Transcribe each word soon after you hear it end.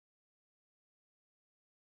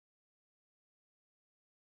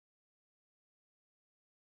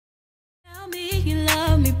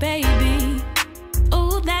baby.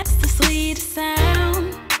 Oh, that's the sweetest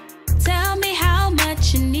sound. Tell me how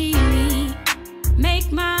much you need me.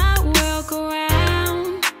 Make my world go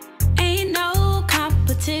round. Ain't no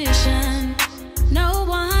competition. No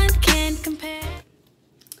one can compare.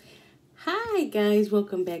 Hi guys,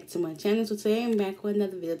 welcome back to my channel. So today I'm back with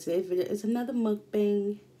another video. Today's video is another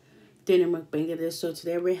mukbang, dinner mukbang it is. So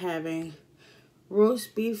today we're having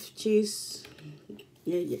roast beef cheese,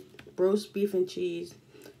 roast beef and cheese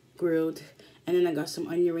grilled, and then I got some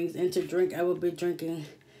onion rings. And to drink, I will be drinking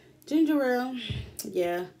ginger ale,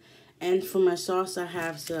 and for my sauce I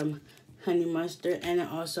have some honey mustard, and I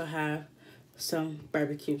also have some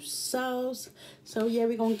barbecue sauce. So yeah,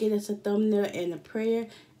 we're gonna get us a thumbnail and a prayer,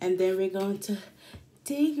 and then we're going to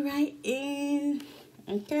dig right in.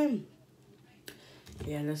 Okay,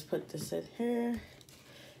 yeah, let's put this in here.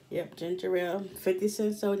 Yep, ginger ale,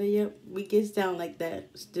 50-cent soda. Yep, we get down like that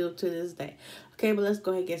still to this day. Okay, but let's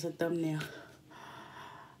go ahead and get some thumbnail.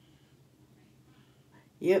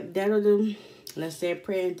 Yep, that'll do. Let's say a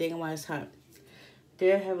prayer and dig while it's hot.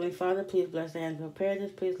 Dear Heavenly Father, please bless the hands who prepare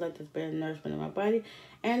this. Please let this be the nourishment of my body.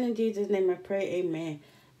 And in Jesus' name I pray, amen.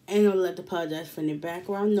 And I'd like to apologize for any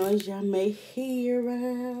background noise y'all may hear.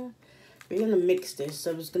 We're going to mix this.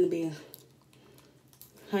 So it's going to be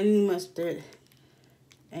honey mustard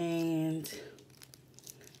and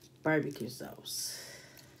barbecue sauce.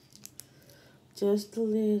 Just a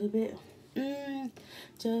little bit.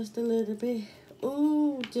 Just a little bit.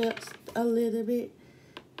 Ooh, just a little bit.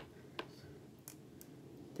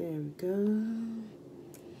 There we go.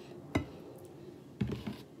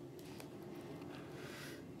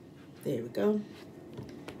 There we go.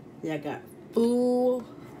 Yeah, I got full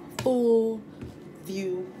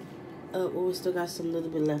view. Oh, we still got some little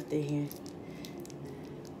bit left in here.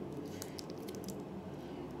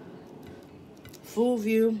 Full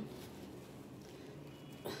view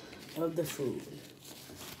of the food.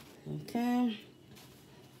 Okay.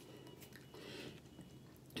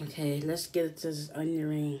 Okay, let's get it to this onion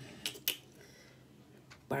ring.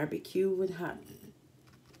 Barbecue with hot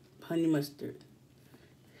honey mustard.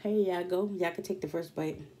 Here y'all go. Y'all can take the first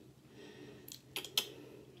bite.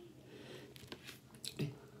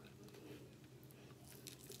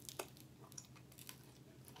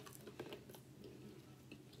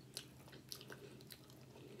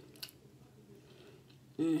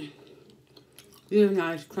 Even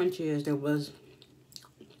not as crunchy as there was.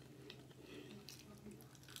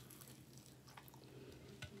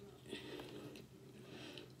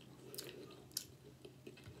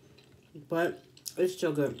 But it's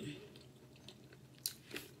still good.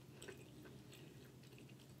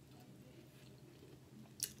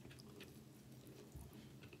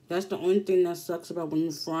 That's the only thing that sucks about when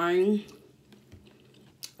you're frying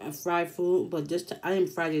fried food. But I didn't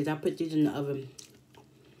fry these. I put these in the oven.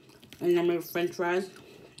 And I made French fries.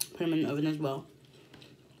 Put them in the oven as well.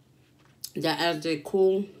 That as they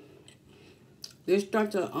cool, they start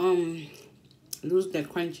to lose their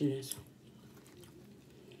crunchiness.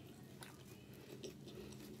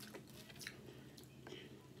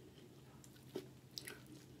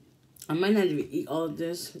 I might not even eat all of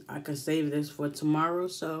this. I can save this for tomorrow,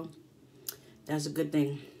 so that's a good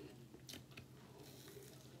thing.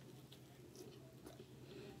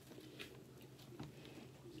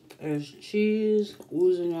 There's cheese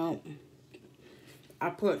oozing out.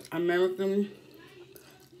 I put American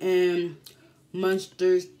and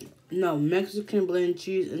Mexican blend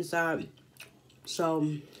cheese inside. So,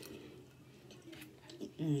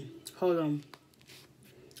 hold on.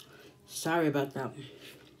 Sorry about that.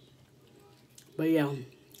 But yeah,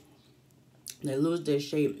 they lose their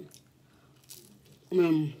shape.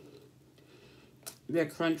 Their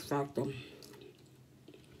crunch factor.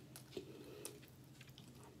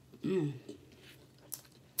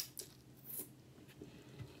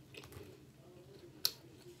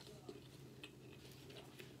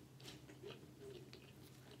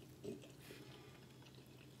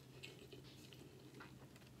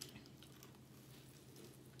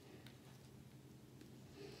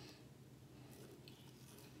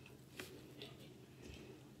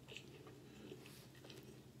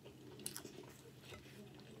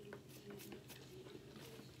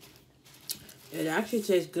 It actually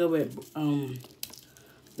tastes good with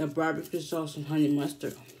the barbecue sauce and honey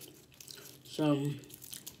mustard. So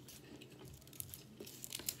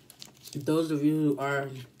those of you who are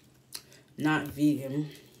not vegan,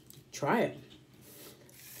 try it.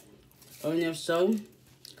 And if so,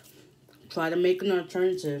 try to make an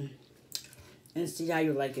alternative and see how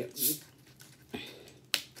you like it.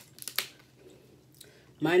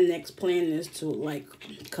 My next plan is to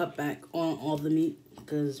cut back on all the meat,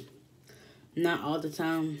 because not all the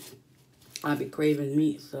time I'll be craving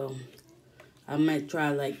meat, so I might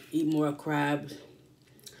try like eat more crabs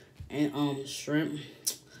and shrimp.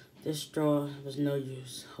 This straw was no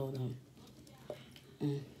use. Hold on.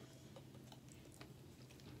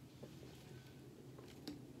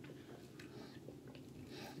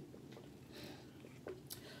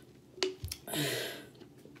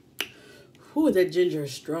 Ooh, that ginger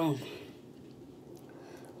is strong.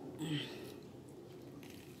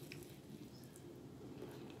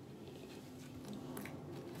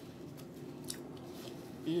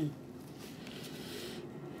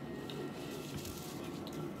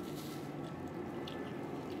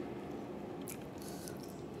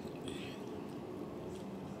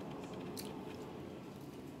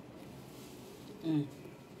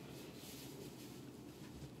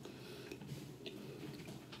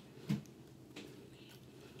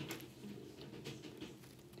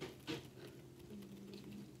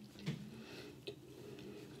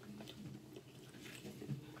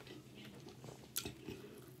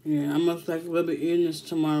 Yeah, I most likely will be eating this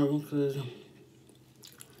tomorrow because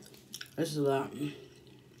it's a lot.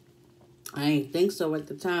 I ain't think so at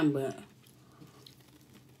the time, but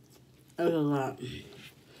it was a lot.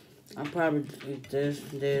 I'll probably eat this,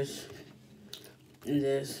 and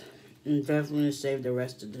this, and definitely save the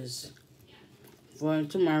rest of this for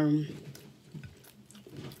tomorrow.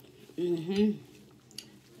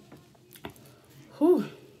 Whew.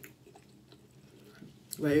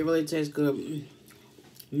 But it really tastes good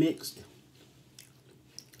mixed.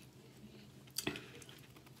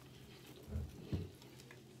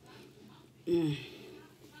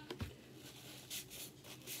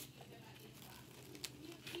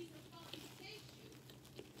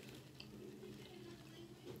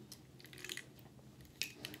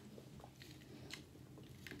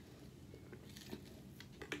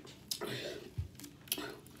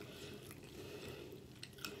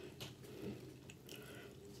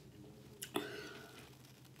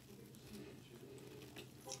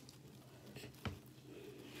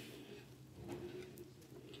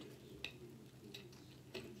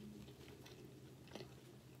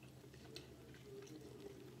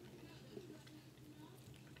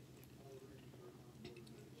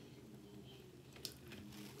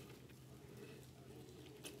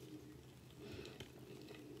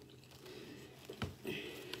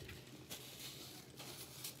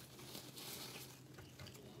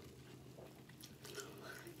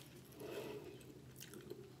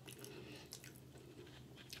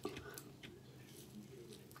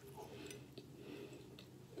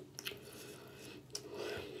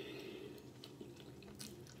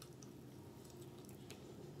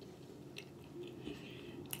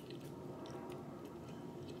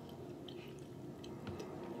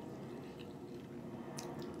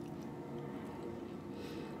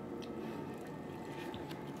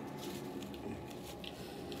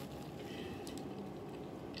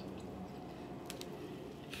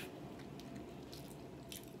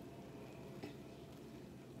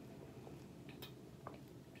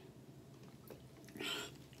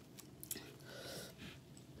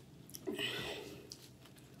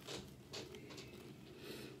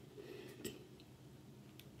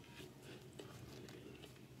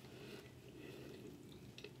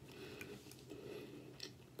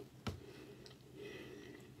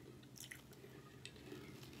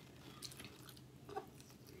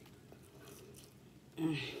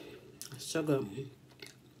 So good.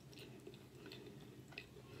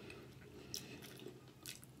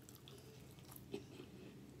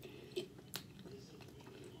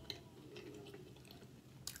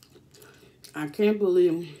 I can't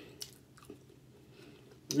believe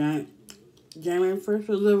that January 1st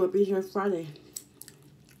will be here Friday.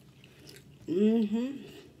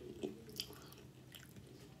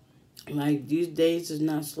 Like, these days is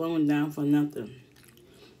not slowing down for nothing.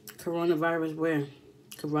 Coronavirus where?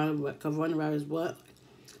 Coronavirus what?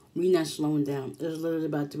 We not slowing down. It's literally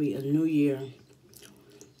about to be a new year.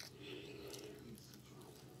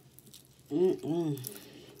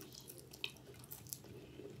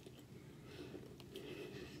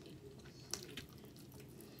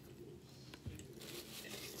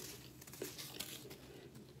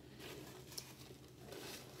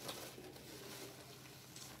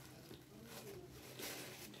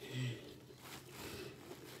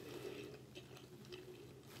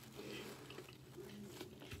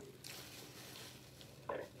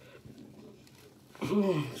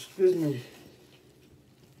 Oh, excuse me.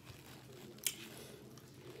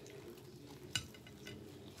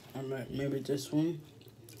 Alright, maybe this one.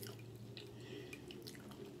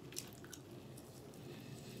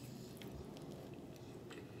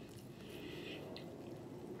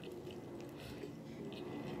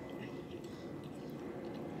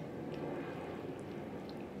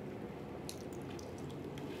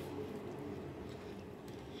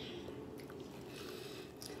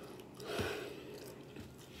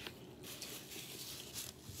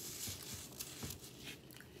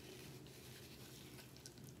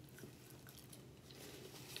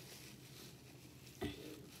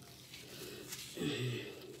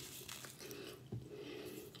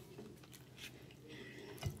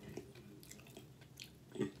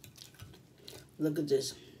 Look at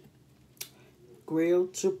this.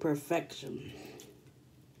 Grilled to perfection.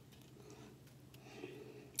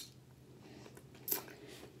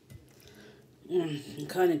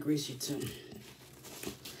 Kind of greasy too.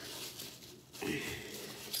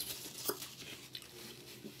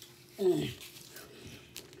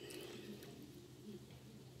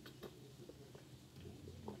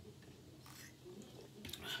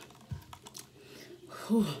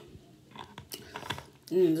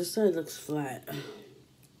 This side looks flat,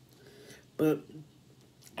 but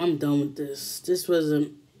I'm done with this. This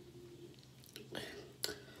wasn't.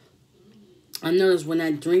 I noticed when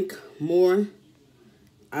I drink more,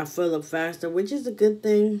 I fill up faster, which is a good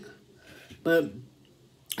thing. But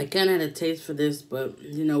I kind of had a taste for this, but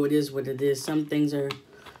you know, it is what it is. Some things are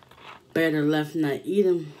better left not eat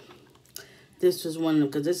them. This was one of them,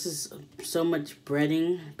 because this is so much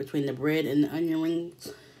breading between the bread and the onion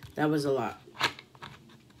rings. That was a lot.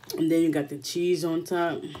 And then you got the cheese on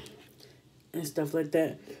top and stuff like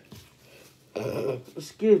that.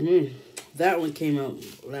 Excuse me. That one came out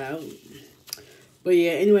loud. But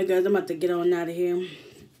yeah, anyway, guys, I'm about to get on out of here.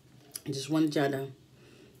 I just wanted y'all to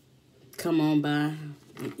come on by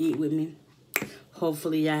and eat with me.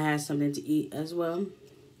 Hopefully, y'all have something to eat as well.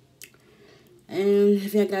 And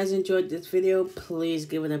if you guys enjoyed this video, please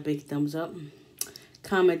give it a big thumbs up.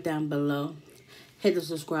 Comment down below. Hit the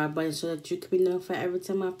subscribe button so that you can be notified every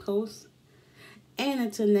time I post. And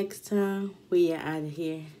until next time, we are out of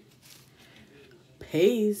here.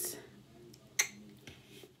 Peace.